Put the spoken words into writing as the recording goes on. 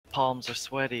palms are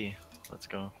sweaty. Let's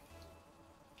go.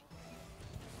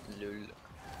 Lul.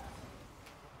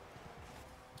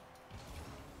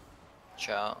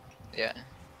 Ciao. Yeah.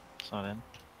 It's not in.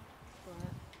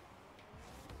 Right.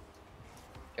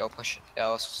 Yo, push.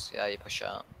 Yeah, you push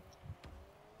out.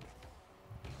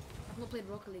 I've not played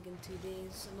Rocket League in 2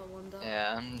 days. I'm not warmed up.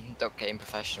 Yeah, I'm not game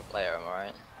professional player, am I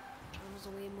right? I was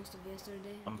away most of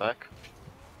yesterday. I'm back.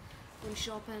 Went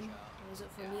shopping. I was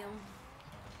out for a meal.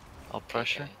 I'll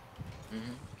pressure.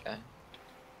 Okay.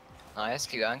 Nice,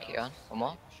 keep going, One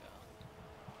more.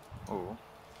 Ooh,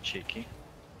 cheeky.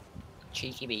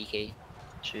 Cheeky beaky.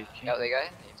 Cheeky. Out there you go.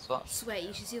 Swap. Sweat,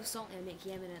 you should see how salty I make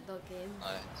Yemen at that game.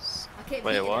 Nice. I kept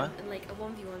Wait, beating what? him in like a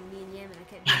 1v1, me and Yemen. I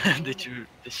kept beating him. Did you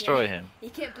destroy Yeah. him? He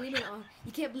kept blaming it on.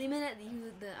 He kept blaming it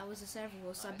that I was the server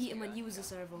host. So I beat him when he was the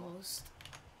server host.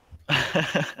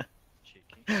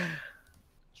 Cheeky.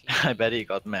 I bet he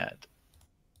got mad.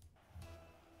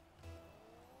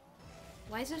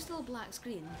 Why is there still a black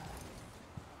screen?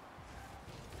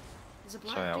 There's a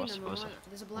black Sorry, I screen was on my supposed to- monitor.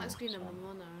 There's a black screen on my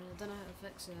monitor. I don't know how to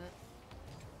fix it.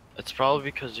 It's probably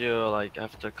because you like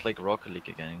have to click Rocket League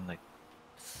again. Like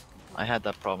I had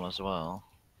that problem as well.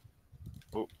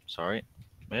 Oh, sorry.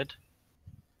 Mid.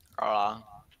 Alright.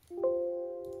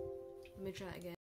 Let me try it again.